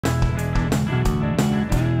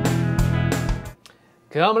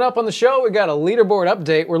Coming up on the show, we got a leaderboard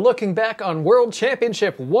update. We're looking back on World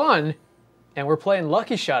Championship 1, and we're playing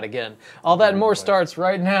Lucky Shot again. All that and more starts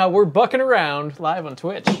right now. We're bucking around live on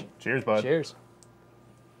Twitch. Cheers, bud. Cheers.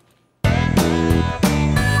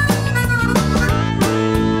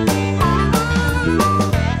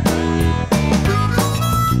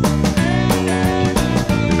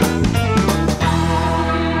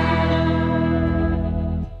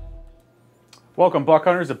 Welcome, buck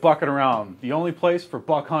hunters, to Buckin' Around, the only place for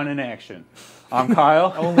buck hunting action. I'm Kyle.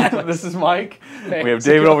 This is Mike. Hey. We have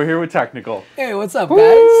David over here with technical. Hey, what's up, guys?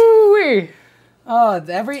 Woo-wee. Oh,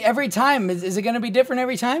 every time is it going to be different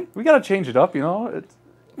every time? We got to change it up, you know. It's,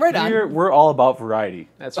 Right on. we're all about variety.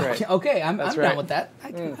 That's right. Okay, I'm down with that.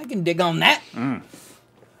 I can dig on that.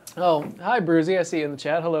 Oh, hi, Bruzy. I see you in the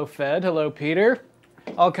chat. Hello, Fed. Hello, Peter.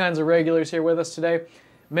 All kinds of regulars here with us today.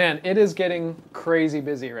 Man, it is getting crazy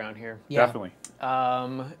busy around here. Yeah. Definitely.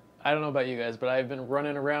 I don't know about you guys, but I've been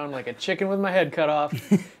running around like a chicken with my head cut off,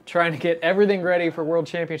 trying to get everything ready for World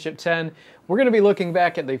Championship 10. We're going to be looking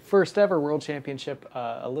back at the first ever World Championship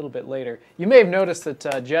a little bit later. You may have noticed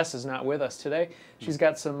that Jess is not with us today. She's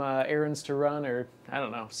got some errands to run, or I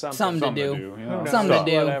don't know, something to do. You know, Something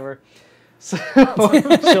to do. Whatever. So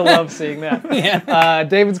she'll love seeing that. Yeah.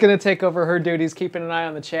 David's going to take over her duties, keeping an eye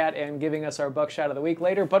on the chat and giving us our buckshot of the week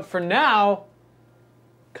later. But for now,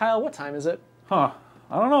 Kyle, what time is it? Huh.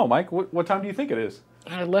 I don't know, Mike. What time do you think it is?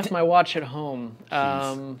 I left my watch at home.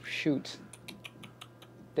 Shoot.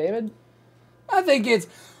 David? I think it's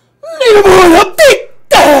leaderboard update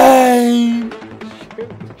time.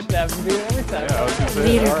 Should have to do it every time. Yeah, I was gonna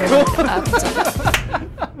say, Leaderboard update.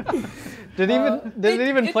 Did it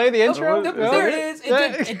even play the intro? There it is.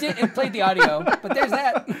 It played the audio, but there's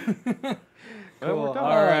that. Cool. All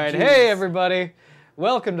All right. geez. Hey, everybody.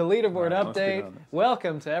 Welcome to Leaderboard All right, let's get Update. on this.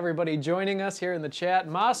 Welcome to everybody joining us here in the chat.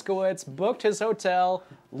 Moskowitz booked his hotel,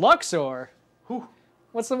 Luxor. Whew.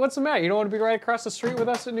 What's the matter? You don't want to be right across the street with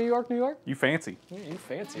us in New York, New York? You fancy. Yeah, you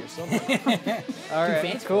fancy or something. All right,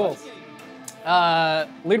 fancy cool.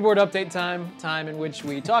 Leaderboard update time in which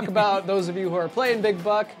we talk about those of you who are playing Big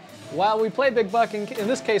Buck. While we play Big Buck, in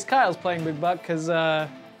this case, Kyle's playing Big Buck because,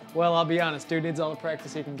 well, I'll be honest, dude needs all the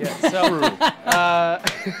practice he can get. So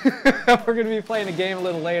we're going to be playing a game a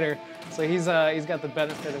little later, so he's got the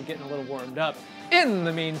benefit of getting a little warmed up. In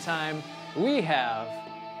the meantime, we have,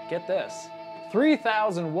 get this,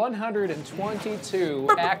 3,122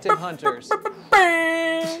 active hunters. Do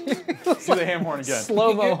the ham horn again.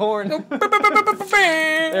 Slow-mo horn.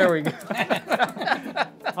 There we go.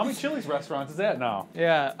 How many Chili's restaurants is that now?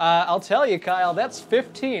 Yeah, I'll tell you, Kyle, that's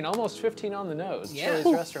 15, almost 15 on the nose. Yeah.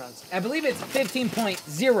 Chili's restaurants. I believe it's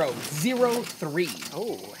 15.003.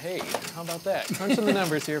 Oh, hey, how about that? Crunching the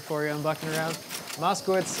numbers here for you. I'm bucking around.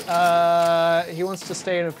 Moskowitz, he wants to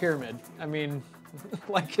stay in a pyramid. I mean,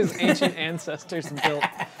 like his ancient ancestors built.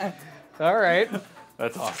 All right.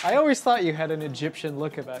 That's awesome. I always thought you had an Egyptian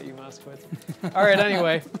look about you, Moskowitz. All right,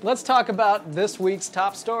 anyway, let's talk about this week's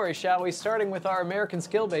top story, shall we? Starting with our American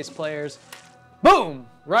skill-based players. Boom!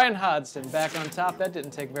 Ryan Hodgson back on top. That didn't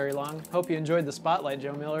take very long. Hope you enjoyed the spotlight,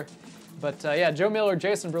 Joe Miller. But yeah, Joe Miller,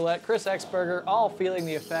 Jason Brulette, Chris Exberger, all feeling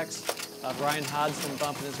the effects of Ryan Hodgson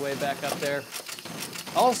bumping his way back up there.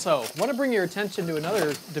 Also, want to bring your attention to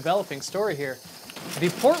another developing story here. The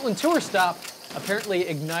Portland tour stop apparently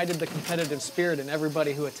ignited the competitive spirit in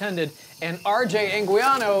everybody who attended, and RJ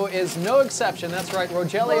Anguiano is no exception. That's right,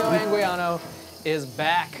 Rogelio Anguiano is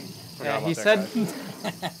back. He said,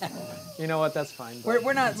 you know what, that's fine.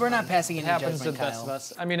 We're not passing any It happens to judgment, the best Kyle. of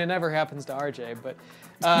us. I mean, it never happens to RJ, but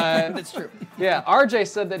That's true. yeah, RJ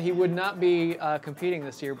said that he would not be competing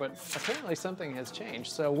this year, but apparently something has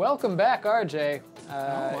changed. So welcome back, RJ.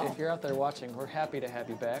 If you're out there watching, we're happy to have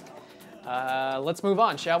you back. Let's move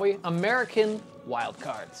on, shall we? American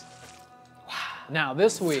wildcards. Wow. Now,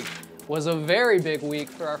 this week was a very big week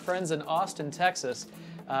for our friends in Austin, Texas.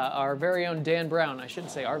 Our very own Dan Brown, I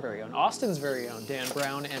shouldn't say our very own, Austin's very own Dan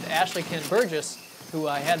Brown and Ashley Kent Burgess, who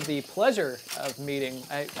I had the pleasure of meeting.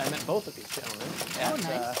 I met both of these gentlemen at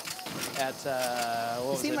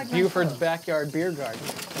what was it? like nice Buford's folks. Backyard Beer Garden.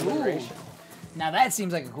 Alliteration. Now that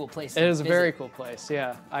seems like a cool place. It is a very cool place,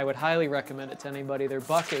 yeah. I would highly recommend it to anybody. Their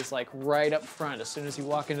buck is like right up front as soon as you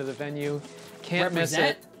walk into the venue. Can't miss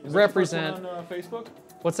it. Represent. Was that the first one on Facebook?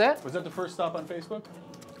 What's that? Was that the first stop on Facebook?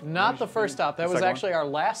 Not the first stop. That The was second actually our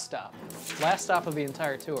last stop. Last stop of the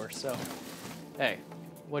entire tour. So, hey,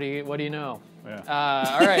 what do you know?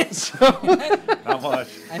 Yeah. All right. So, Not much.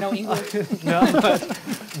 I know English. no, but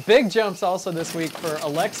big jumps also this week for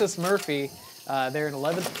Alexis Murphy. They're in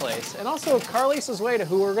 11th place. And also Carly Suzueta,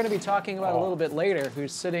 who we're going to be talking about a little bit later,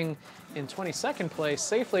 who's sitting in 22nd place,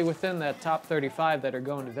 safely within that top 35 that are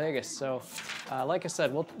going to Vegas. So, like I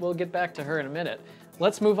said, we'll get back to her in a minute.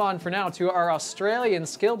 Let's move on for now to our Australian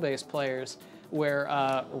skill-based players, where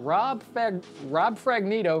Rob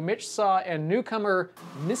Fragnito, Mitch Saw, and newcomer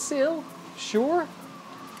Misil Sure?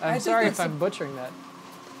 I'm sorry if I'm butchering that.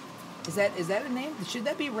 Is that a name? Should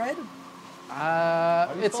that be red?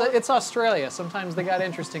 It's Australia. Sometimes they got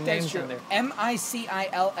interesting names in there.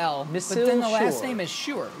 M-I-C-I-L-L. But Misil then the last Sure. name is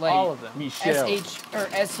Sure. Like All of them. Michelle. S-H or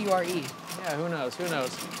S-U-R-E. Yeah, who knows? Who knows?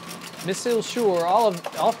 Misil Sure, all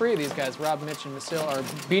three of these guys, Rob, Mitch, and Misil, are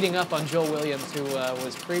beating up on Joel Williams, who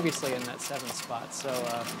was previously in that 7th spot. So,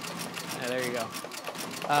 yeah, there you go.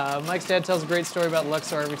 Mike's dad tells a great story about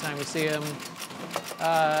Luxor every time we see him.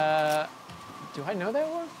 Do I know that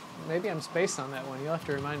one? Maybe I'm spaced on that one. You'll have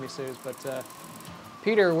to remind me, Suze. But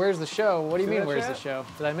Peter, where's the show? What do you mean, where's the show?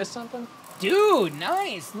 Did I miss something? Dude,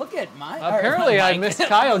 nice. Look at my. Apparently, I missed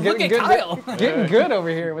Kyle. Look Getting at good, Kyle. getting good over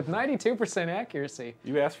here with 92% accuracy.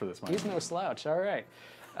 You asked for this, Mike. He's no slouch. All right.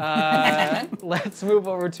 Let's move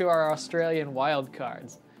over to our Australian wild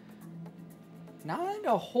cards. Not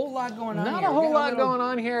a whole lot going on here. Not a whole lot going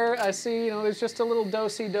on here. I see, there's just a little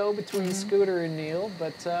do-si-do between Scooter and Neil,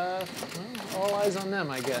 but well, all eyes on them,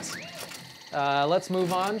 I guess. Let's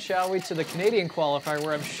move on, shall we, to the Canadian qualifier,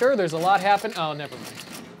 where I'm sure there's a lot happening. Oh, never mind.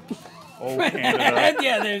 Oh, Canada.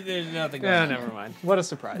 Yeah, there's nothing going Yeah, on. never mind. What a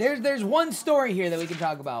surprise. There's one story here that we can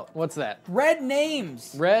talk about. What's that? Red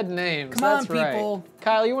names. Red names. Come on, That's right. people.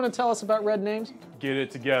 Kyle, you want to tell us about red names? Get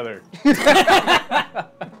it together.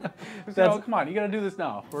 Come on, you got to do this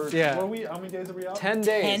now. Yeah. How many days are we out? 10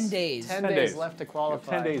 days. 10 days. 10 10 days days. left to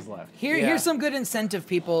qualify. 10 days left. Yeah. Here's some good incentive,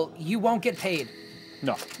 people. You won't get paid.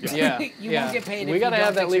 No. Yeah, You won't get paid if We got to you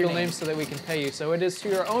have don't that fix your legal name names. so that we can pay you. So it is to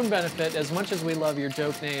your own benefit, as much as we love your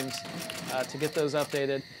joke names, to get those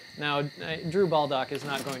updated. Now, Drew Baldock is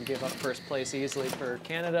not going to give up first place easily for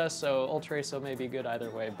Canada, so Ultraso may be good either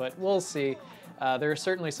way, but we'll see. There are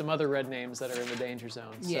certainly some other red names that are in the danger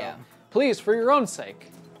zone. So Yeah. please, for your own sake,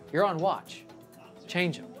 you're on watch.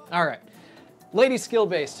 Change them. All right. Ladies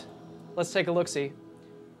skill-based. Let's take a look-see.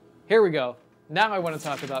 Here we go. Now I want to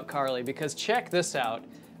talk about Carly, because check this out.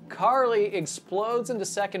 Carly explodes into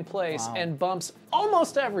second place and bumps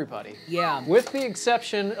almost everybody. Yeah. With the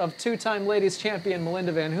exception of two-time ladies champion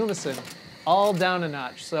Melinda Van Humesen, all down a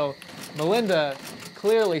notch. So Melinda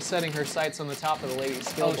clearly setting her sights on the top of the ladies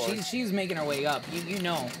skill Oh, board. she's making her way up. You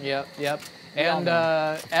know. Yep. We all And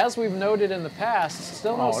know. as we've noted in the past,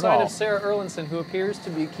 still no Oh, sight no. of Sarah Erlinson, who appears to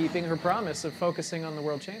be keeping her promise of focusing on the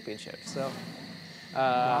World Championship. So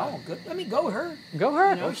Wow, good. I mean, go her. go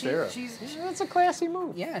her. You know, Sarah. she's That's a classy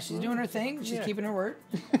move. yeah, she's doing her thing. She's keeping her word.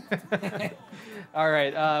 All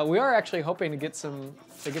right, we are actually hoping to get some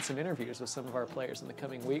interviews with some of our players in the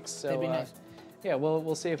coming weeks. So That'd be nice. yeah,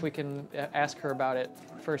 we'll see if we can ask her about it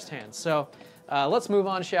firsthand. So let's move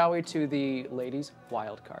on, shall we, to the ladies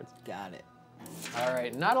wild cards. Got it. All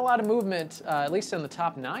right, not a lot of movement, at least in the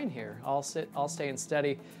top 9 here. All staying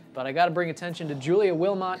steady, but I got to bring attention to Julia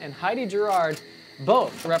Wilmot and Heidi Gerard,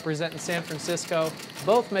 both representing San Francisco,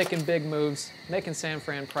 both making big moves, making San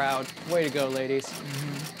Fran proud. Way to go, ladies.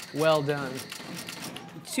 Well done.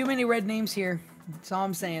 Too many red names here. That's all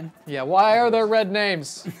I'm saying. Yeah, why are there red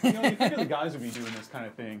names? You think the guys would be doing this kind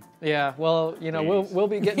of thing. Yeah, well, we'll Ladies.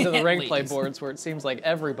 be getting to the rank play Ladies. boards where it seems like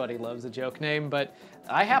everybody loves a joke name, but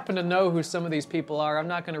I happen to know who some of these people are. I'm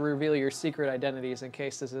not going to reveal your secret identities in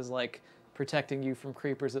case this is like protecting you from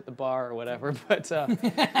creepers at the bar or whatever, but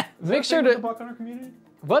make sure The to... Buck Hunter community?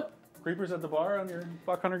 What? Creepers at the bar on your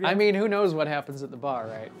Buck Hunter game? I mean, who knows what happens at the bar,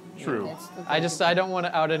 right? True. I don't want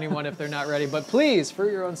to out anyone if they're not ready, but please, for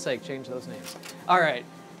your own sake, change those names. All right,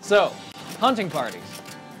 so hunting parties.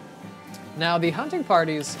 Now, the hunting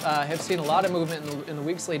parties have seen a lot of movement in the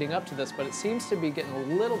weeks leading up to this, but it seems to be getting a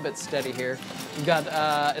little bit steady here. We've got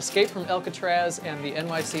Escape from Alcatraz and the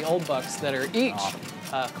NYC Old Bucks that are each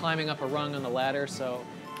climbing up a rung on the ladder. So,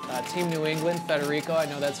 Team New England, Federico, I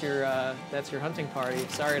know that's your hunting party.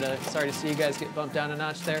 Sorry to see you guys get bumped down a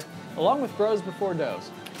notch there. Along with Bros Before Does.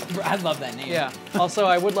 I love that name. Yeah. Also,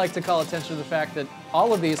 I would like to call attention to the fact that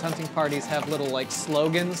all of these hunting parties have little like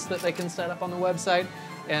slogans that they can set up on the website,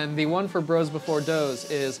 and the one for Bros Before Does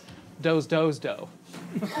is Doze Doze Doe.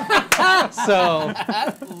 So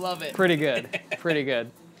Love it. pretty good, pretty good.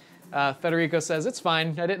 Federico says it's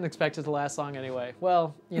fine. I didn't expect it to last long anyway.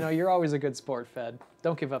 Well, you're always a good sport, Fed.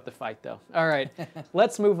 Don't give up the fight, though. All right,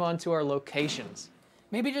 let's move on to our locations.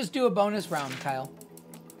 Maybe just do a bonus round, Kyle.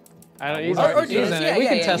 I don't, he's Or already do he's this. in Yeah, it. We yeah,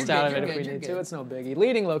 can yeah, test you're out good, of it you're if we good, need you're to. It's no biggie.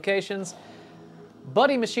 Leading locations.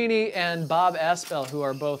 Buddy Machini and Bob Aspel, who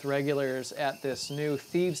are both regulars at this new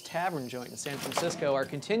Thieves Tavern joint in San Francisco, are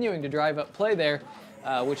continuing to drive up play there,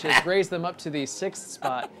 which has raised them up to the 6th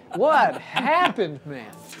spot. What happened,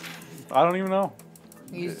 man? I don't even know.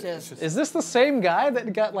 He's just... Is this the same guy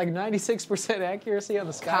that got like 96% accuracy on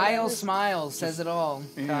the Skydivers? Kyle Smiles says it all.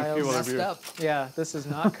 Kyle's Messed up. Yeah, this is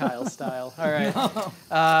not Kyle's style. All right.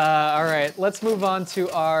 All right, let's move on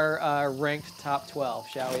to our ranked top 12,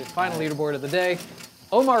 shall we? Final leaderboard of the day.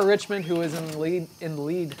 Omar Richmond, who was in the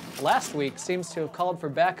lead last week, seems to have called for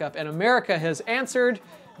backup, and America has answered.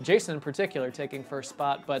 Jason in particular taking first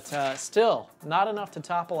spot, but still not enough to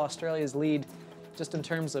topple Australia's lead, just in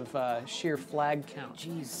terms of sheer flag count.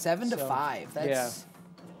 Jeez, 7-5. That's...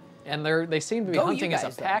 Yeah. And they seem to be Go hunting you as a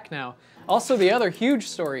guys, pack now. Also, the other huge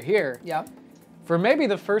story here. Yep. For maybe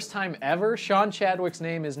the first time ever, Sean Chadwick's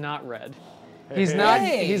name is not red. He's Hey. not.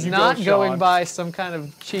 Hey. He's You not go, going Sean. by some kind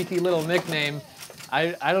of cheeky little nickname.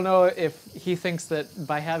 I don't know if he thinks that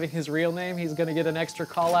by having his real name, he's going to get an extra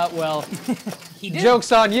call out. Well, He did.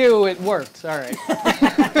 joke's on you. It worked. All right.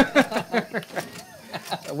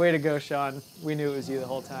 Way to go, Sean. We knew it was you the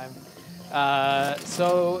whole time.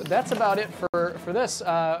 So that's about it for this.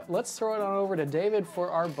 Let's throw it on over to David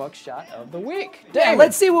for our buckshot of the week. Yeah, David.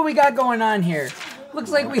 let's see what we got going on here. Looks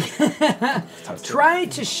like we try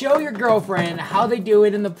to show your girlfriend how they do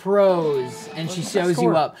it in the pros, and she shows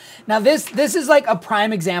you up. Now this is like a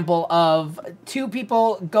prime example of two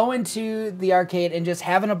people going to the arcade and just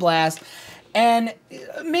having a blast, and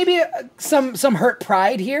maybe some hurt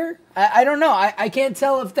pride here. I don't know. I can't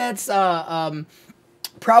tell if that's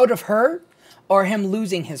proud of her or him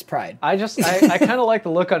losing his pride. I kind of like the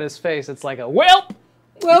look on his face. It's like a whelp.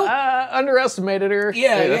 Well, Underestimated her.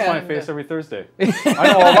 yeah, Hey, that's yeah. my face every Thursday.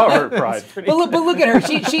 I know all about hurt pride. But look at her.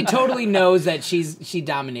 She totally knows that she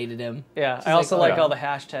dominated him. Yeah, She's I also like, like oh. all the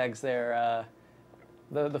hashtags there.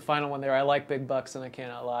 The final one there. I like big bucks and I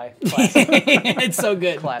cannot lie. Classic. It's so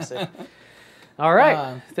good. Classic. All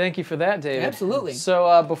right. Thank you for that, David. Absolutely.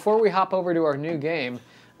 So before we hop over to our new game,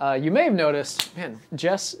 you may have noticed, man,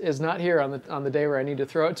 Jess is not here on the day where I need to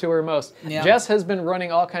throw it to her most. Yeah. Jess has been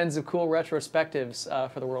running all kinds of cool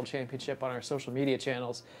retrospectives for the World Championship on our social media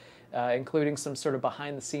channels, including some sort of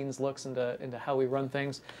behind-the-scenes looks into how we run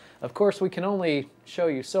things. Of course, we can only show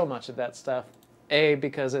you so much of that stuff. A,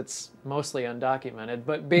 because it's mostly undocumented,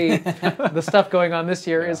 but B, the stuff going on this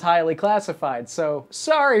year is highly classified. So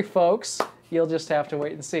sorry, folks. You'll just have to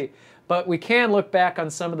wait and see. But we can look back on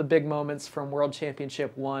some of the big moments from World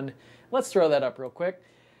Championship 1. Let's throw that up real quick.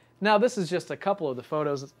 Now, this is just a couple of the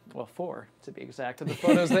photos, well, 4 to be exact, of the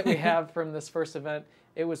photos that we have from this first event.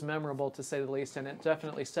 It was memorable, to say the least, and it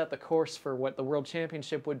definitely set the course for what the World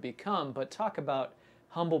Championship would become. But talk about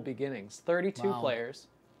humble beginnings. 32 Wow. players.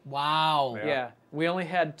 Wow. Yeah, we only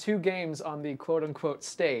had 2 games on the quote-unquote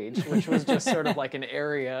stage, which was just sort of like an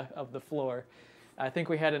area of the floor. I think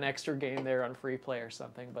we had an extra game there on free play or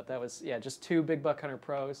something, but that was, yeah, just 2 Big Buck Hunter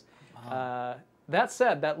pros. Wow. That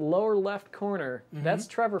said, that lower left corner, that's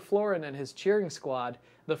Trevor Florin and his cheering squad.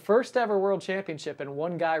 The first ever World Championship, and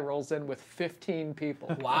one guy rolls in with 15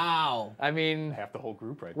 people. Wow. I mean, Half the whole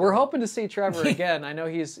group right we're there. hoping to see Trevor again. I know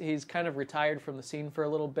he's kind of retired from the scene for a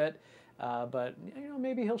little bit, but you know,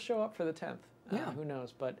 maybe he'll show up for the 10th. Yeah. Who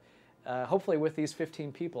knows? But hopefully with these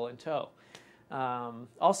 15 people in tow.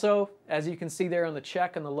 Also, as you can see there on the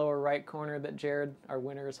check in the lower right corner that Jared, our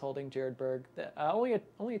winner, is holding, Jared Berg, only a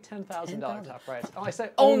 $10,000 top prize. Oh, I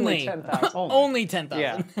said only 10,000. Only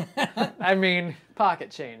 10,000. Yeah. I mean,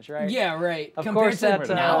 pocket change, right? Yeah, right. Of Compared course, to that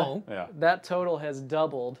now. Yeah. that total has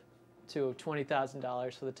doubled to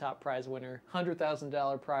 $20,000 for the top prize winner,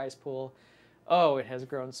 $100,000 prize pool. Oh, it has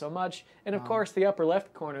grown so much. And of course, the upper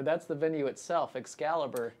left corner, that's the venue itself,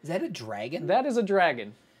 Excalibur. Is that a dragon? That is a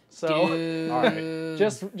dragon. So Dude. All right.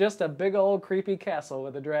 just a big old creepy castle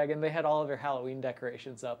with a dragon. They had all of their Halloween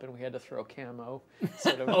decorations up, and we had to throw camo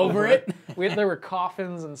sort of Over it? There were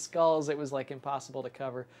coffins and skulls. It was like impossible to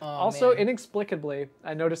cover. Oh, Also, man. inexplicably,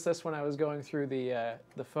 I noticed this when I was going through the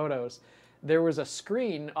photos. There was a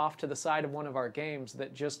screen off to the side of one of our games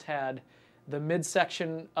that just had the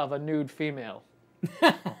midsection of a nude female.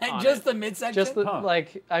 Just the midsection? Just the,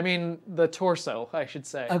 like, I mean, the torso, I should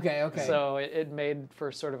say. Okay, okay. So it made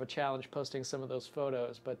for sort of a challenge posting some of those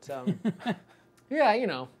photos. But yeah, you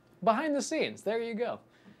know, behind the scenes, there you go.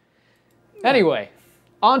 Anyway,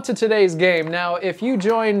 on to today's game. Now, if you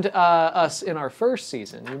joined us in our first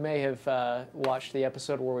season, you may have watched the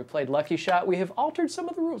episode where we played Lucky Shot. We have altered some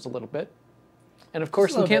of the rules a little bit. And of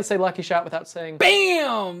course, you can't say Lucky Shot without saying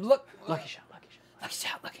Bam! Look. Lucky Shot, Lucky Shot. Lucky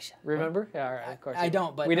shot, lucky shot. Remember? Yeah, all right, of course. I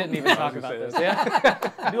don't, but we didn't even talk gonna about say this.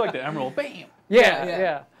 that. Yeah. I do like the emerald. Bam! Yeah, Yeah.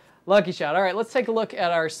 yeah. Lucky shot. All right, let's take a look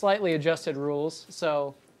at our slightly adjusted rules.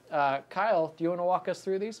 So, Kyle, do you want to walk us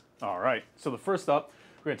through these? All right. So the first up,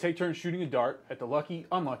 we're going to take turns shooting a dart at the lucky,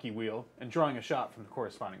 unlucky wheel and drawing a shot from the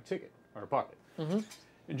corresponding ticket or bucket.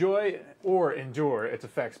 Enjoy or endure its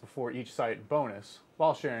effects before each sight and bonus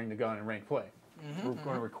while sharing the gun in ranked play. We're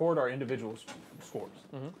going to record our individual scores.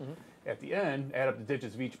 At the end, add up the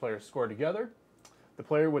digits of each player's score together. The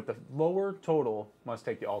player with the lower total must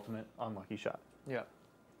take the ultimate unlucky shot. Yeah.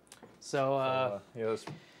 So, Yeah, let's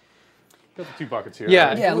got the 2 buckets here. yeah,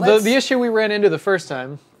 right? Yeah, the issue we ran into the first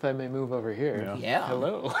time, if I may move over here. Yeah.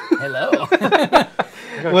 Hello. Hello.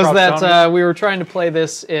 Was that we were trying to play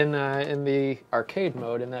this in the arcade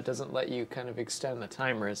mode, and that doesn't let you kind of extend the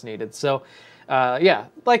timer as needed. So, yeah,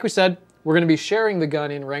 like we said, we're going to be sharing the gun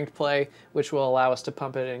in ranked play, which will allow us to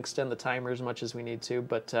pump it and extend the timer as much as we need to,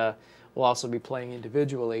 but we'll also be playing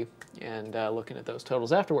individually and looking at those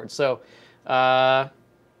totals afterwards. So,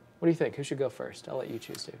 what do you think? Who should go first? I'll let you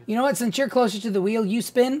choose, David. You know what? Since you're closer to the wheel, you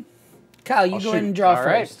spin. Kyle, you I'll go ahead shoot. and draw All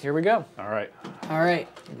right, first. here we go. All right. All right.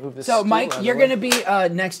 Move this So, stool Mike, out of you're the way. going to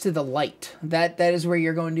be next to the light. That is where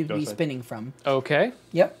you're going to be ahead. spinning from. Okay,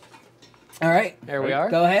 Yep. All right. there we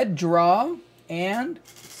are. Go ahead, draw, and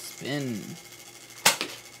spin.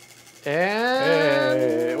 And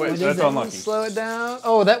Hey, wait, is so that's that? unlucky. slow it down.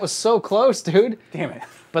 Oh, that was so close, dude. Damn it.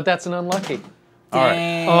 But that's an unlucky. All right.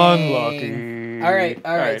 Dang. Unlucky. All right.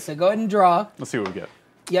 All right. So go ahead and draw. Let's see what we get.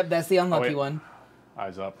 Yep, that's the unlucky wait. one.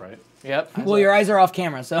 Eyes up, right? Yep. Well, your eyes are off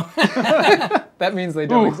camera, so. That means they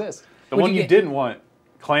don't Ooh. exist. The What'd one you you get? didn't want,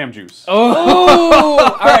 clam juice. Ooh! All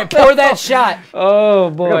right, pour that shot. Oh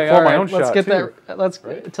boy! gotta pour All my right, own let's shot, get too. that. Let's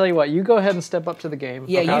Right? tell you what. You go ahead and step up to the game.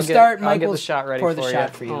 Yeah, you I'll start, I'll get Michael the shot ready pour the for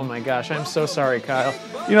shot for you. Oh my gosh! I'm so sorry, Kyle.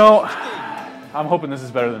 You know, I'm hoping this is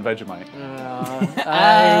better than Vegemite.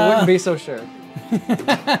 I wouldn't be so sure.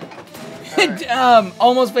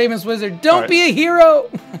 Almost famous wizard. Don't All right. be a hero.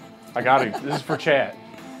 I got it. This is for chat.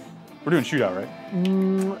 We're doing shootout, right?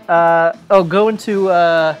 Go into.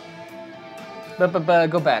 Go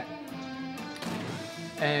back.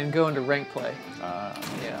 And go into rank play.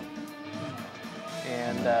 Yeah.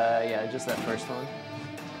 And yeah, just that first one.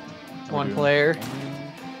 One doing? player.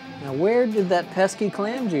 Now, where did that pesky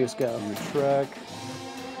clam juice go? Your truck.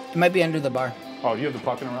 It might be under the bar. Oh, you have the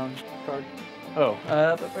Buckin around card? Oh.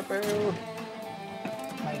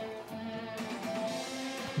 Mike.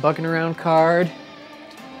 Bucking around card.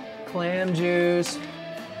 Clam juice.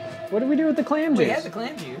 What did we do with the clam We juice? had the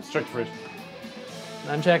clam juice. Check the fridge.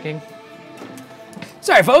 I'm checking.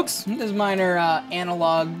 Sorry, folks. This is minor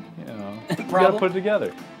analog. You know, you gotta Problem? put it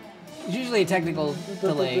together. It's usually a technical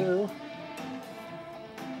delay.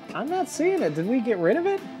 I'm not seeing it. Did we get rid of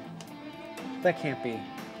it? That can't be.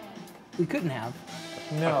 We couldn't have.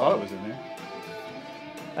 I thought it was in there.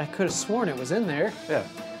 I could have sworn it was in there. Yeah.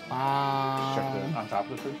 Check the on top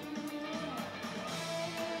of the fridge.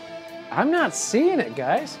 I'm not seeing it,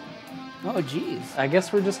 guys. Oh, jeez. I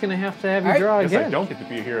guess we're just gonna have to have you All right. draw I guess I again. don't get to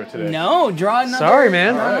be a hero today. No, draw another. Sorry,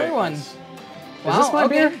 man. Draw All another right. one. Is Wow, Is this my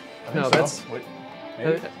okay. beer? I think No, so. that's Wait.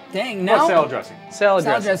 Maybe. Dang, What now. salad dressing? salad Salad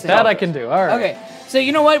dressing. dressing. That I Salad can do. All right. Okay, so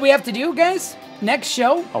you know what we have to do, guys? Next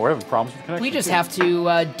show, Oh, we're having problems with the connection. we just too. have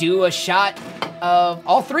to do a shot of,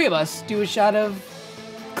 all three of us, do a shot of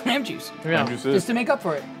clam juice. Yeah. Lime juice is. Just to make up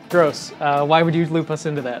for it. Gross. Why would you loop us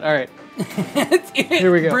into that? All right.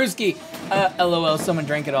 Here we go. Brewski. LOL, someone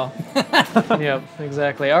drank it all. Yep.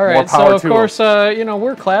 Exactly. All right. power So of to course, you know,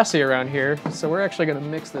 we're classy around here, so we're actually gonna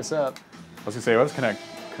mix this up. I was gonna say, what's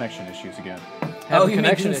connection issues again? Having you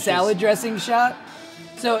connection making issues. salad dressing shot?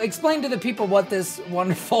 So explain to the people what this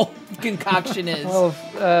wonderful concoction is. Well,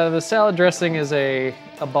 the salad dressing is a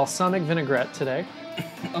balsamic vinaigrette today.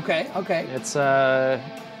 Okay. It's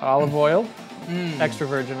olive oil, extra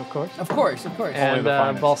virgin, of course, Of course. and the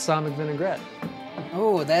finest. balsamic vinaigrette.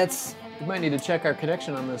 Oh, that's... We might need to check our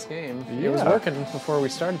connection on this game. It was Yeah. working before we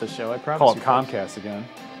started the show. I promise Call it you. Comcast again.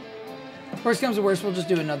 Worst comes to worst, we'll just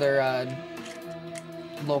do another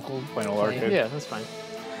local Plain old play. arcade. Yeah, that's fine.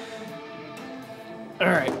 All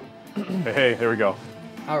right. Hey, there we go.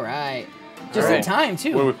 All right. Just All in right. time,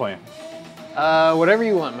 too. What are we playing? Whatever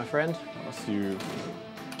you want, my friend. Let's do.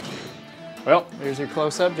 Well, There's your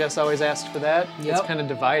close-up. Jess always asked for that. It's Yep. kind of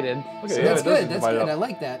divided. look at So it. That's it does good. That's divide good. up. I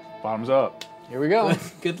like that. Bottoms up. Here we go.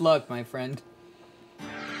 Good luck, my friend.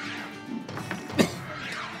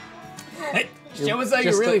 Show us how you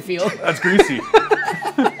just really a- feel. That's greasy.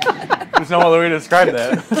 There's no other way to describe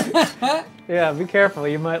that. Yeah, be careful.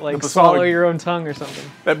 You might like The swallow solid- your own tongue or something.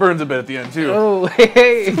 That burns a bit at the end too. Oh,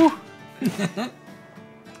 hey.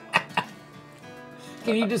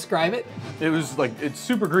 Can you describe it? It was like it's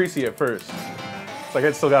super greasy at first. It's like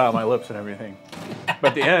it still got it on my lips and everything.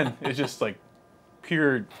 But the end is just like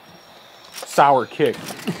pure sour kick.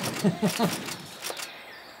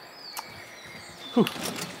 You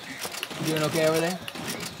doing okay over there?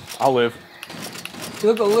 I'll live. You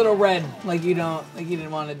look a little red, like you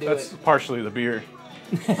didn't want to do That's it. partially the beer.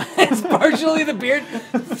 It's partially the beard.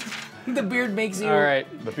 The beard makes you. All right.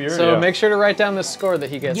 The beer. So yeah. make sure to write down the score that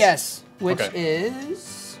he gets. Yes, which Okay.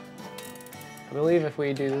 is I believe if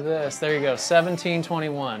we do this, there you go,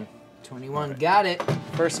 17-21. 21. Got it.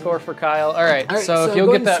 First score for Kyle. All right. All right, so if go you'll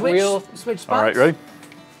ahead get and that wheel. Switch spots. All right, ready?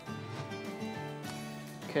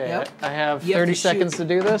 Okay. Yep. I have You have 30 to seconds shoot. to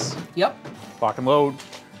do this. Yep. Lock and load.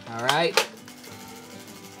 All right.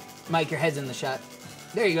 Mike, your head's in the shot.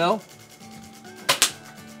 There you go.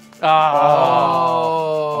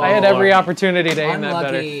 Oh. I had every opportunity to aim that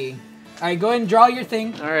better. Unlucky. All right, go ahead and draw your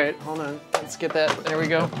thing. All right, hold on. Let's get that. There we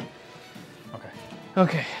go. Okay.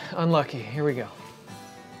 Okay, unlucky. Here we go.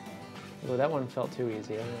 Oh, that one felt too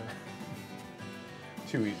easy. I don't know.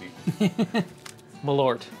 Too easy.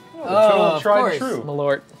 Malort. Oh, of tried course. and true.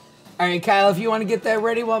 Malort. All right, Kyle, if you want to get that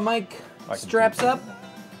ready while Mike can straps do up.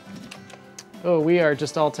 Oh, we are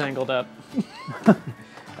just all tangled up.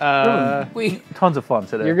 We Tons of fun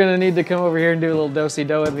today. You're gonna need to come over here and do a little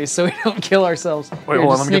do-si-do with me so we don't kill ourselves. Wait, Here,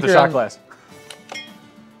 hold on. just Let me get the sneak shot around. glass.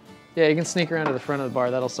 Yeah, you can sneak around to the front of the bar.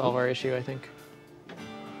 That'll solve our issue, I think.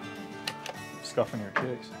 Scuffing your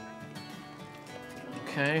kicks.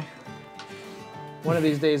 Okay. One of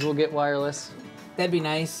these days we'll get wireless. that'd be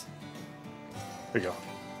nice. There you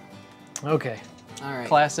go. Okay. All right.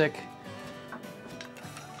 Classic.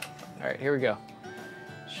 All right, here we go.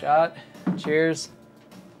 Shot. Cheers.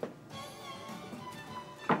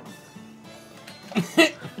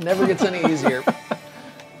 Never gets any easier.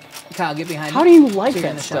 Kyle, get behind How me. do you like So you're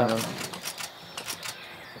in that the shot.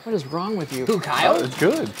 stuff? What is wrong with you? Who, Kyle? It's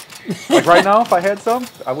good. Like right now, if I had some,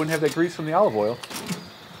 I wouldn't have that grease from the olive oil.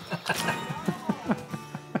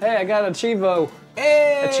 Hey, I got a Chivo.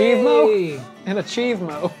 Hey! Achievemo? And a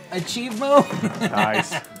Chievemo. Achievemo?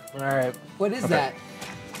 Nice. All right. What is that?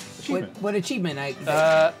 Achievement. What achievement? I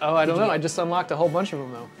don't Did know. you- I just unlocked a whole bunch of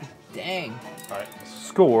them, though. Dang. All right.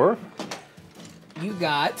 Score. You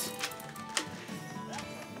got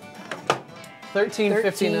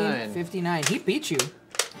 13:59. 59. He beat you.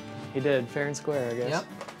 He did, fair and square, I guess. Yep.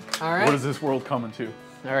 All right. What is this world coming to?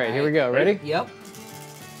 All right, here we go. Ready? Yep.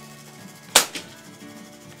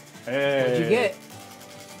 Hey. What'd you get?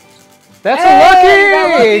 That's Hey, a lucky! you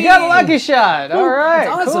got lucky! You got a lucky shot. All right,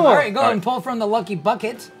 That's awesome. cool. All right, go All and right. pull from the lucky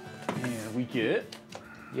bucket. And we get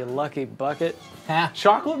You lucky bucket. Ha.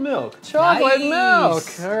 chocolate milk. Chocolate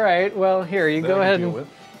Nice. milk. All right, well, here, you That go I can ahead deal and with.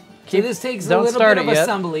 So this takes a don't little start bit of it yet.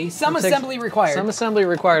 assembly. Some Takes assembly required. Some assembly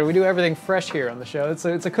required. We do everything fresh here on the show. It's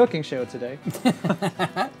a cooking show today.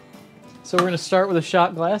 So we're going to start with a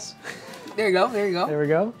shot glass. There you go. There you go. There we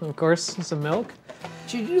go. Of course, some milk.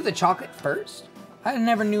 Should you do the chocolate first? I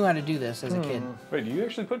never knew how to do this as a kid. Wait, do you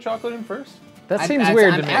actually put chocolate in first? That I- seems I-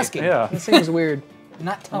 weird I'm to me. asking. Yeah. That seems weird. I'm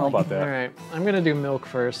not I don't telling know about you. that. All right, I'm going to do milk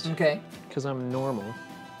first Okay. because I'm normal.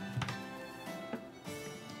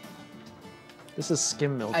 This is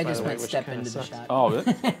skim milk, I by just the way, went which step kinda into the sucks. shot. Oh, it?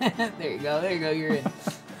 There you go. There you go. You're in.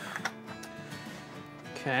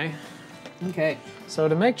 Okay. Okay. So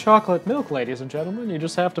to make chocolate milk, ladies and gentlemen, you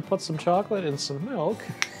just have to put some chocolate in some milk.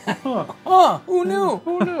 Oh, who knew?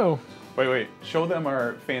 Who knew? Wait. Show them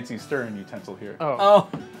our fancy stirring utensil here. Oh,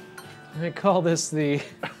 Oh, I call this the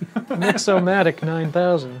Mixomatic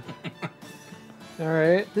 9000. All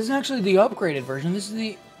right. this is actually the upgraded version. This is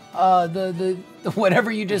the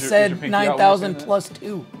whatever you just your- said, is your pinky out when you 9,000 say that? plus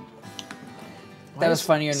 2. That was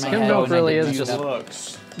funnier in my Skim head. milk when I really did is the just- stuff.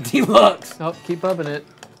 Deluxe. Deluxe. Oh, keep upping it.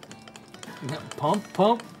 Pump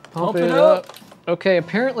Pump it it up. up. Okay,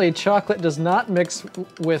 apparently chocolate does not mix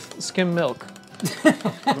with skim milk.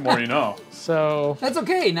 The more you know. So, That's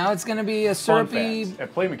okay. Now it's gonna be a Fun syrupy. fact.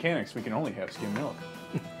 At Play Mechanics, we can only have skim milk.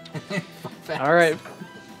 all right.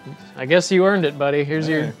 I guess you earned it, buddy. Here's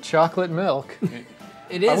your Yeah. chocolate milk.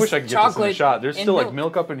 It is I wish I could get this in chocolate a shot. There's and still like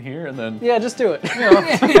milk. milk up in here, and then Yeah, just do it.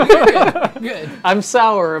 Good. I'm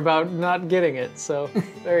sour about not getting it, so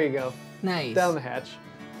there you go. Nice. Down the hatch.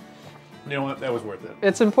 you know what? That was worth it.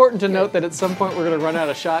 It's important to note that at some point we're going to run out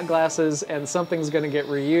of shot glasses and something's going to get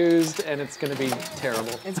reused and it's going to be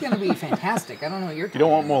terrible. It's gonna be fantastic. I don't know what you're You talking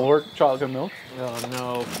don't want more chocolate milk? Oh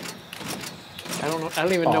no. I don't know. I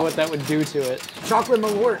don't even know what that would do to it. Chocolate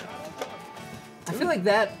malort. I feel like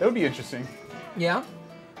that. That would be interesting. Yeah.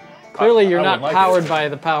 Clearly, you're I not wouldn't like powered it. by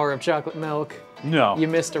the power of chocolate milk. No. You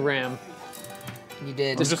missed a ram. You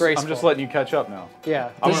did. I'm just disgraceful. letting you catch up now.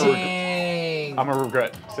 Yeah. I'm this gonna is- Dang. I'm gonna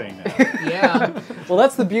regret saying that. Yeah. Well,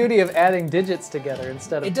 that's the beauty of adding digits together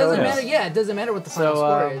instead of It doesn't totals. matter. Yeah, it doesn't matter what the final So,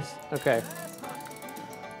 score is. okay.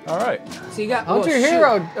 All right. So you got Hunter shoot.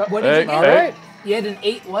 Hero. What did you Hey, get? All right. You had an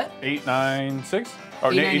 8 what? 896.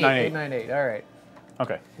 Or 898. 898. 898. All right.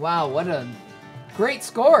 Okay. Wow, what a great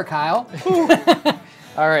score, Kyle.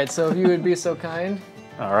 All right. So if you would be so kind,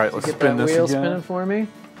 All right. Let's get spin that this wheel again. spinning for me.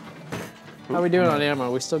 How are we doing on ammo?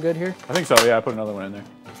 Are we still good here? I think so. Yeah, I put another one in there.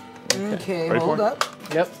 Okay, Ready for hold it? up.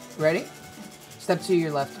 Yep. Ready? Step to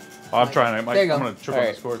your left. Oh, I'm trying. I'm There you go. gonna trip All on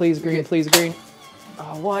right. the score. Please green. Please green.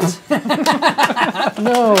 Oh, what?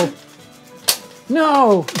 No.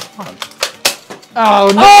 No.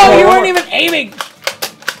 Oh, no. Oh, you weren't even aiming!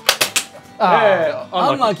 Yeah,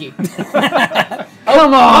 Unlucky.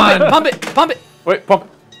 Come on. Pump it, pump it. Wait, pump.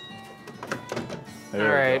 There All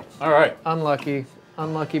we right. go. All right. Unlucky.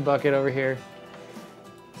 Unlucky bucket over here.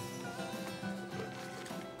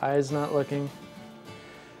 Eyes not looking.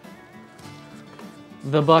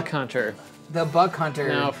 The Buck Hunter. The Buck Hunter.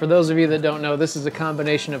 Now, for those of you that don't know, this is a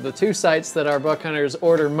combination of the two sites that our Buck Hunters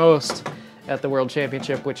order most at the World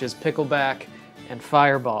Championship, which is Pickleback and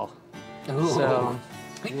Fireball. Ooh. So,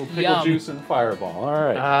 Pickle Yum. juice and fireball. All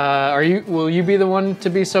right. will you be the one to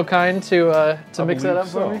be so kind to mix that believe up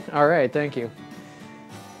for so. me? All right, thank you.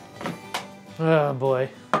 Oh boy,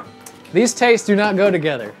 these tastes do not go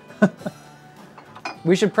together.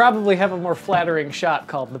 We should probably have a more flattering shot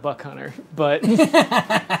called the Buck Hunter, but You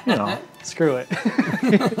know. screw it.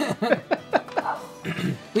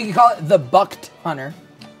 We could call it the Bucked Hunter.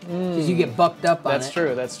 Because you get bucked up on That's it.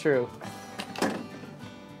 true. That's true.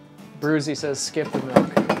 Bruzy says skip the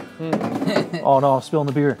milk. Oh no, I'm spilling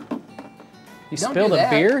the beer. You Don't spilled do a that.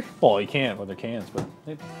 beer? Well, you can't with their cans, but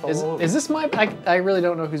it's all over. Is this my? I really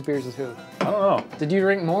don't know whose beers is who. I don't know. Did you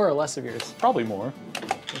drink more or less of yours? Probably more.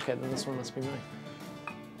 Okay, then this one must be mine.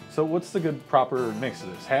 So what's the good proper mix of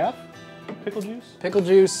this? Half pickle juice? Pickle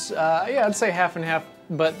juice, yeah, I'd say half and half,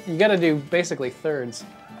 but you gotta do basically thirds.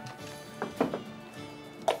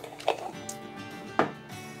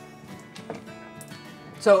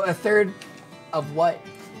 So a third of what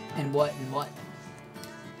and what and what?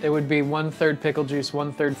 It would be 1/3 pickle juice,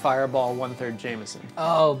 1/3 Fireball, 1/3 Jameson.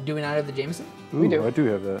 Oh, do we not have the Jameson? We do. I do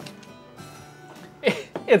have that.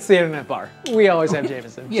 It's the internet bar. We always have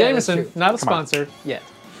Jameson. Yeah, that's Jameson, true. not a Come on. sponsor yet.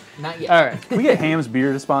 Not yet. All right. Can we get Ham's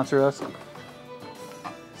Beer to sponsor us?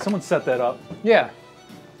 Someone set that up. Yeah.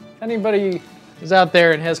 Anybody who's out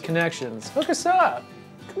there and has connections, hook us up.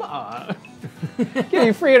 Come on. Give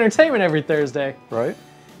you free entertainment every Thursday. Right?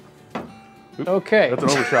 Okay. That's an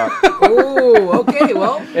overshot. Oh, okay,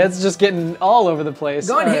 well, It's just getting all over the place.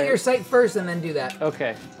 go and All hit right. your site first and then do that.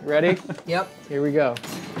 Okay. Ready? Yep. Here we go.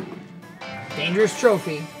 Dangerous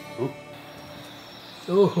trophy. Ooh.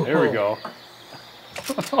 Ooh. There we go.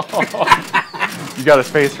 You got his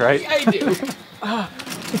face, right? I do.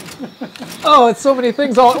 Oh, it's so many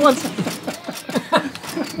things all at once.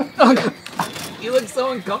 You look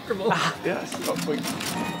so uncomfortable. Yes. Oh, wait.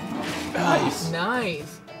 Nice.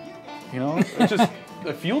 Nice. You know, it just,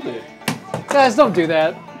 I fueled it. Guys, don't do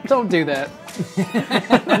that. Don't do that.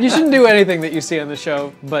 You shouldn't do anything that you see on the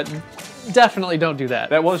show, but definitely don't do that.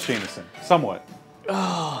 That was Jameson, somewhat.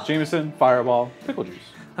 Jameson, Fireball, pickle juice.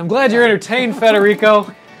 I'm glad you're entertained,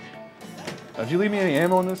 Federico. Did you leave me any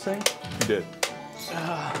ammo in this thing? You did.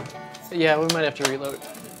 Yeah, we might have to reload.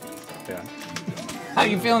 Yeah. How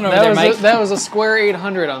you feeling over there, Mike? That was a square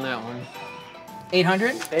 800 on that one.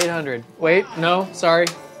 800? 800. Wait, no, sorry.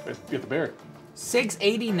 Get the bear.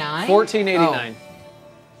 689? 1489.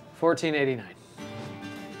 1489.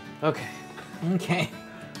 Okay. Oh, okay.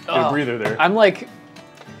 Get a breather there. I'm like,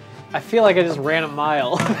 I feel like I just ran a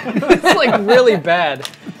mile. It's like really bad.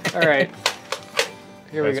 All right.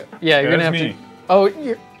 Here we go. That's- Yeah, you're yeah, gonna have that's to. me.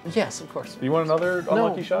 Oh, yes, of course. You want another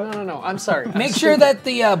unlucky shot? No. I'm sorry. Make sure that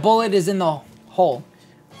the bullet is in the hole.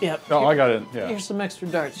 Yep. No, I got it. Yeah. Here's some extra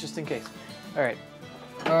darts just in case. All right.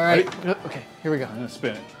 All right. Okay, here we go. I'm gonna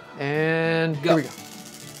spin it. And Go. here we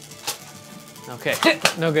go. Okay.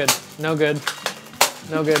 No good. No good.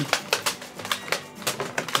 No good.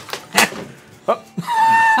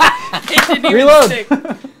 It didn't even Reload. stick.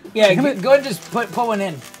 Yeah, go ahead and just put one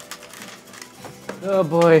in. Oh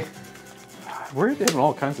boy. We're having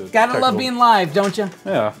all kinds of. Gotta love technical- being live, don't you?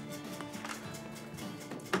 Yeah.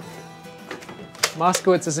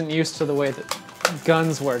 Moskowitz isn't used to the way that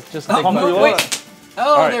guns work. Just think Oh, about no, it. wait.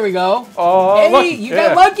 Oh, right. there we go. Oh, Hey, look, you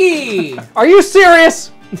yeah. got lucky. Are you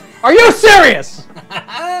serious? Are you serious?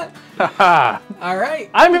 All right.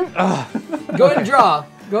 I'm. Go ahead and draw.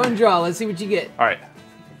 Go ahead and draw. Let's see what you get. All right.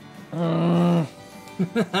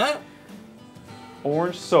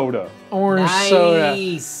 Orange soda. Orange Nice.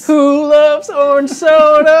 soda. Who loves orange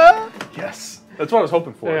soda? Yes. That's what I was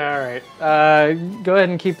hoping for. Yeah, all right. Go ahead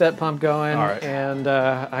and keep that pump going, All right. and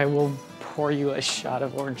I will pour you a shot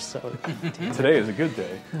of orange soda. Today is a good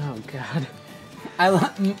day. Oh, God.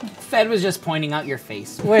 Fed was just pointing out your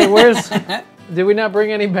face. Wait, where's... Did we not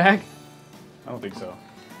bring any back? I don't think so.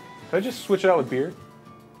 Did I just switch it out with beer?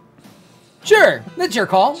 Sure, that's your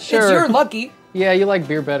call. Sure. It's your lucky. Yeah, you like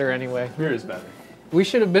beer better anyway. Beer is better. We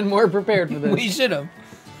should have been more prepared for this. We should have.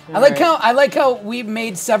 I All like right. how we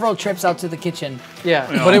made several trips out to the kitchen. Yeah,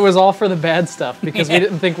 but it was all for the bad stuff because we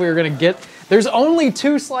didn't think we were going to get... There's only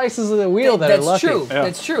 2 slices of the wheel that That's are lucky. true. Yeah.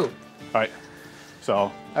 That's true. All right. So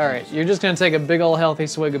All right, you're just going to take a big old healthy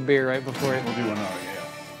swig of beer right before it. we'll do another.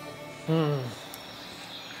 Yeah.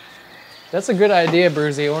 That's a good idea,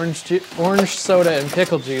 Bruzy. Orange soda and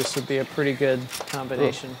pickle juice would be a pretty good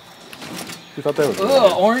combination. You thought that was?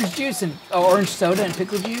 Ugh, orange juice and orange soda and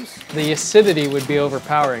pickle juice. The acidity would be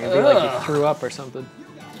overpowering. It'd be like you Ugh. threw up or something.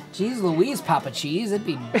 Jeez Louise, Papa Cheese. It'd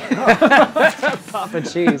be. Papa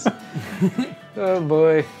cheese. Oh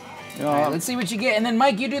boy. You know, All right, let's see what you get. And then,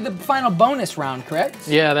 Mike, you do the final bonus round, correct?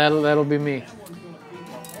 Yeah, that'll be me.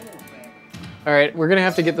 All right, we're gonna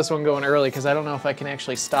have to get this one going early because I don't know if I can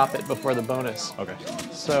actually stop it before the bonus. okay.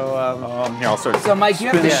 So Here, I'll start. So, Mike, you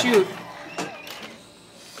have to Yeah. shoot.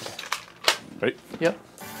 Wait. yep.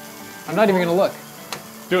 I'm not even gonna look.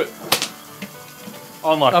 Do it.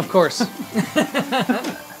 Unlucky. Of course.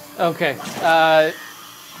 Okay.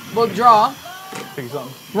 We'll draw. Pick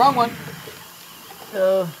something. Wrong one.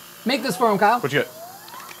 Make this for him, Kyle. What you get?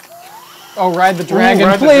 Oh, ride the dragon!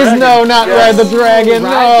 Ride the Please, Dragon. no, not Yes. ride the dragon!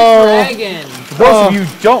 Ride No. the dragon. For those of you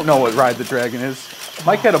who don't know what Ride the Dragon is,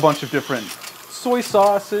 Mike had a bunch of different soy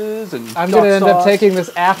sauces and I'm duck gonna end up sauce, taking this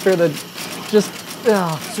after the, just.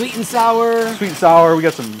 Oh, Sweet and sour. sweet and sour. We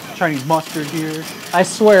got some Chinese mustard here. I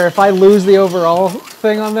swear, if I lose the overall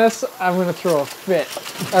thing on this, I'm gonna throw a fit.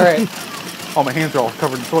 All right. Oh, my hands are all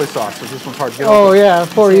covered in soy sauce, so this one's hard to get Oh open. yeah,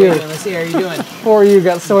 poor you. Let's see how you're doing. Poor you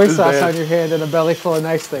got soy This is sauce bad. on your hand and a belly full of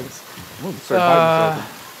nice things. Ooh, start biting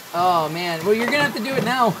something. Oh, man. Well, you're going to have to do it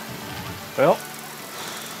now. Well,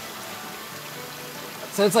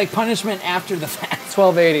 So it's like punishment after the fact.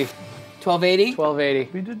 1280. 1280?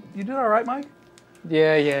 1280. you did all right, Mike.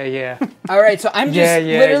 Yeah. All right, so I'm just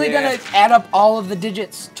Yeah, literally yeah. going to add up all of the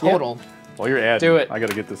digits total. While you're adding, Do it. I got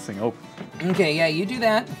to get this thing open. Okay, yeah, you do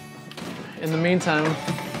that. In the meantime,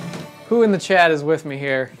 who in the chat is with me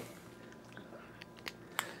here?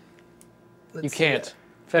 You Let's can't.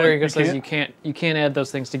 Federico You says can't? you can't add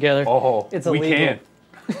those things together. Oh, It's we illegal.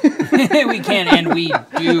 can. We can and we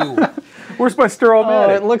do. Where's my Oh,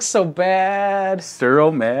 Stir-O-Matic? it looks so bad.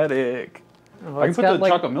 Stir-O-Matic. Oh, I can it's put got, the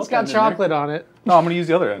chocolate milk It's got end in there. chocolate on it. No, I'm going to use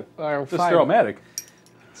the other end. Or The fine. Stir-O-Matic.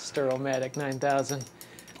 Stir-O-Matic 9000.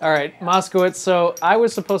 All right, Moskowitz. So I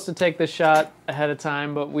was supposed to take this shot ahead of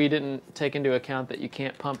time, but we didn't take into account that you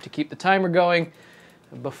can't pump to keep the timer going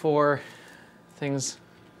before things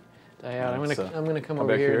die out. I'm gonna come over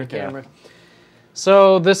back here here, to the yeah. camera.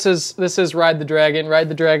 So this is Ride the Dragon. Ride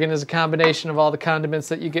the Dragon is a combination of all the condiments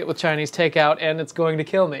that you get with Chinese takeout, and it's going to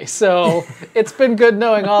kill me. So it's been good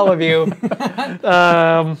knowing all of you.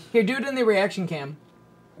 Here, do it in the reaction cam.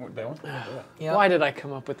 What, that one? Yep. Why did I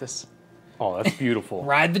come up with this? Oh, that's beautiful.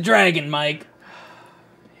 Ride the dragon, Mike.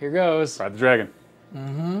 Here goes. Ride the dragon.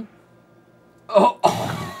 Oh.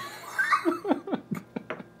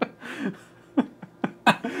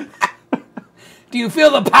 Do you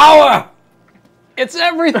feel the power? It's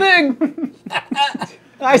everything.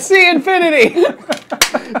 I see infinity.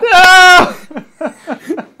 No!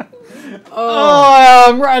 Oh,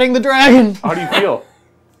 I'm riding the dragon. How do you feel?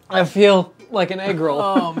 I feel like an egg roll.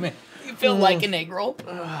 Oh, man. You feel like an egg roll?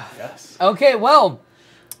 Yes. Okay, well,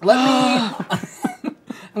 let me...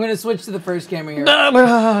 I'm going to switch to the first camera here.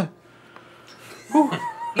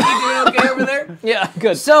 You doing okay over there? Yeah, good.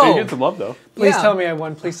 You So, get some love, though. Please yeah. tell me I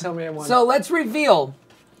won. Please tell me I won. So let's reveal.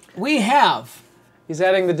 We have... He's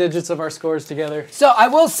adding the digits of our scores together. So I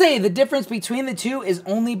will say the difference between the two is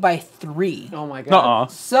only by 3. Oh my god. Nuh-uh.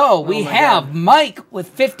 So we my have God. Mike with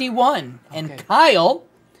 51 and Okay. Kyle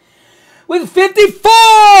with 54.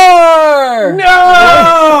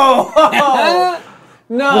 No!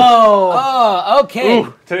 No! Oh, okay.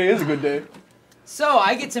 Ooh, today is a good day. So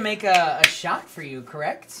I get to make a shot for you,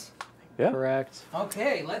 correct? Yeah. Correct.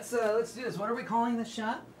 Okay, let's do this. What are we calling this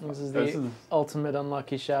shot? This is This the is- ultimate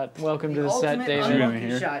unlucky shot. Welcome to the set, ultimate David. unlucky unlucky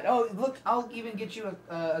here. shot. Oh, look, I'll even get you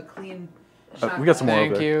a clean shot we got some glass. more.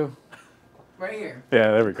 Thank over you. right here.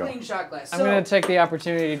 Yeah, there we go. Clean shot glass. So, I'm going to take the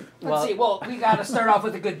opportunity. let's see. Well, we got to start off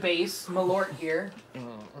with a good base. Malort here.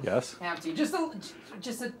 Yes. Have to. Just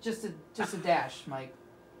a dash, Mike.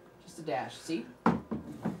 Just a dash. See?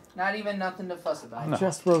 Not even nothing to fuss about. No.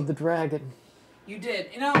 Just rode the dragon. You did.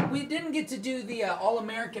 You know, we didn't get to do the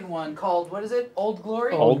All-American one called, what is it? Old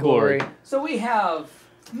Glory? Old Glory. So we have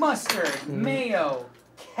mustard, mayo,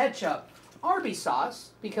 ketchup, Arby's sauce,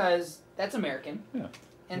 because that's American. Yeah.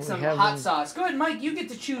 And We some have hot them- sauce. Go ahead, Mike. You get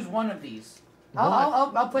to choose one of these.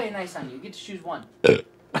 I'll play it nice on you. You get to choose one.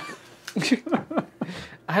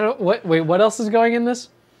 I don't. Wait. What else is going in this?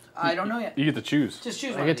 I don't know yet. You get to choose. Just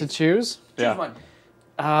choose one. I get of to these. choose. Choose Yeah.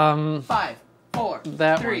 one. 5, 4,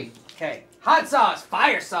 That 3. Okay. Hot sauce,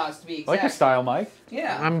 fire sauce to be I exact. like your style, Mike.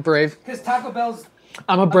 Yeah. I'm brave. Because Taco Bell's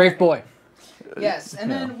I'm a brave boy. yes, and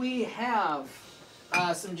Yeah. then we have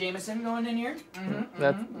some Jameson going in here.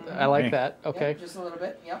 That I like Hey. that. Okay. Yep, just a little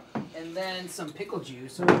bit. Yep. And then some pickle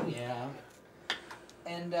juice. Yeah.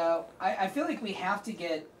 And I feel like we have to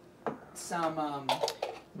get some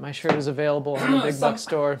My shirt is available in the Big Some- Buck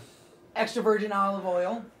store. extra virgin olive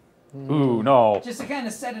oil Ooh, no. just to kind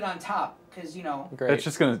of set it on top, because you know. Great.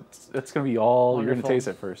 It's gonna be all you're Wonderful. gonna taste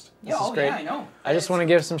at first. Yeah, is oh great. yeah, I know. I just want to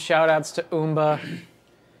give some shout outs to Oomba,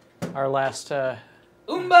 our last.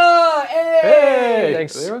 Oomba! Hey! Hey!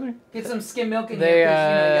 Thanks. Are they on there? Get some skim milk in They, here, 'cause,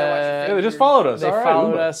 you know, you gotta watch your Yeah, they just fingers. followed us. They All right,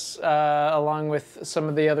 followed Oomba. us along with some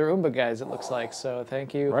of the other Oomba guys. It looks like. So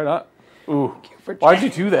thank you. Right on. Ooh. for Why'd you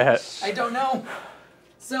do that? I don't know.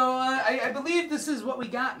 So I believe this is what we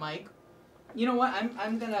got, Mike. You know what?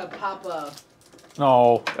 I'm gonna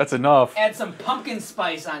No, that's enough. add some pumpkin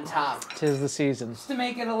spice on top, Tis the season. just to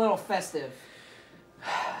make it a little festive.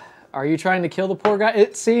 Are you trying to kill the poor guy?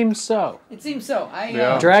 It seems so. It seems so.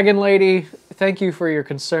 Yeah. Dragon Lady, thank you for your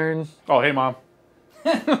concern. Oh, hey, Mom.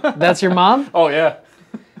 That's your mom? Oh, yeah.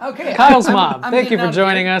 Okay. Kyle's mom. I'm Thank you getting for out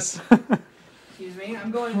joining here. us. Excuse me.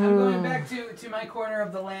 I'm going back to my corner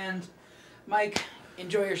of the land. Mike,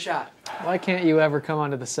 enjoy your shot. Why can't you ever come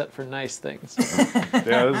onto the set for nice things?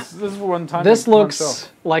 Yeah, this is one time. This to one looks show.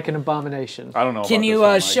 like an abomination. I don't know. Can about you this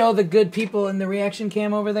one, Mike. show the good people in the reaction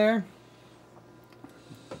cam over there?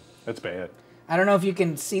 That's bad. I don't know if you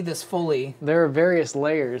can see this fully. There are various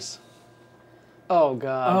layers. Oh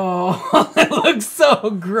god. Oh, it looks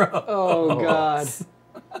so gross. Oh god.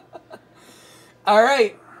 All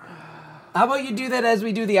right. How about you do that as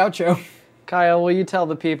we do the outro? Kyle, will you tell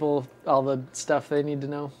the people all the stuff they need to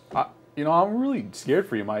know? You know, I'm really scared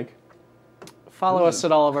for you, Mike. Follow us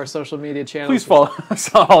at all of our social media channels. Please follow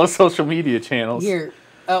us on all the social media channels. Here,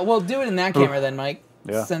 we'll do it in that camera then, Mike.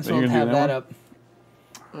 Yeah, Since are you we'll gonna do have that that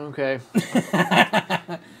one? up. Okay.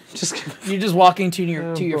 Just You're just walking to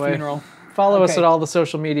your boy. funeral. follow us Okay. at all the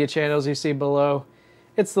social media channels you see below.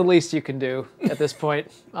 It's the least you can do at this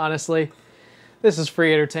point, honestly. This is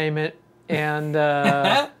free entertainment, and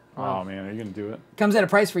Oh man, are you gonna do it? Comes at a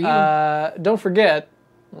price for you. don't forget,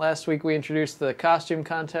 last week we introduced the costume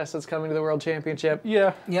contest that's coming to the World Championship.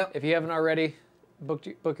 Yeah. Yep. If you haven't already, book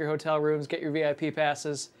your hotel rooms, get your VIP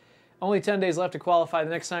passes. Only 10 days left to qualify. The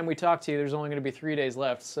next time we talk to you, there's only going to be 3 days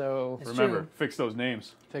left, so It's Remember, true. fix those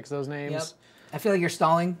names. fix those names. Yep. I feel like you're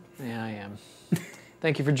stalling. Yeah, I am.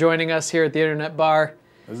 Thank you for joining us here at the Internet Bar.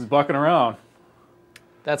 This is bucking around.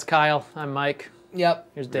 That's Kyle. I'm Mike. Yep.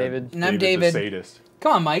 Here's David. And I'm David's David. a sadist.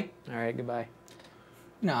 Come on, Mike. All right, goodbye.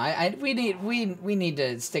 No, we need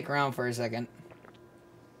to stick around for a second.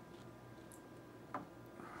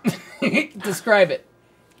 Describe it.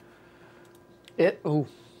 Ooh.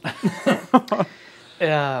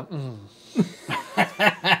 Yeah.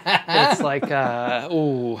 It's like,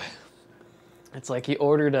 ooh. It's like he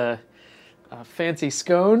ordered a fancy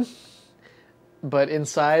scone, but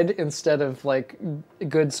inside, instead of like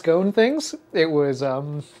good scone things, it was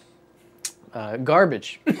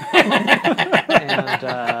garbage. And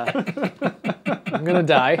I'm gonna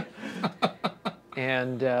die.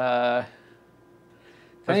 And That's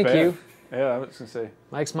thank bad. you. Yeah, I was gonna say.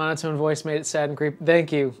 Mike's monotone voice made it sad and creepy.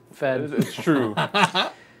 Thank you, Fed. It's true.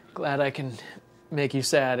 Glad I can make you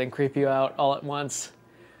sad and creep you out all at once.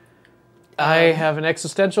 I have an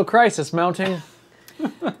existential crisis mounting.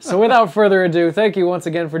 So without further ado, thank you once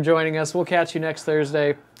again for joining us. We'll catch you next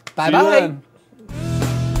Thursday. Bye bye. then.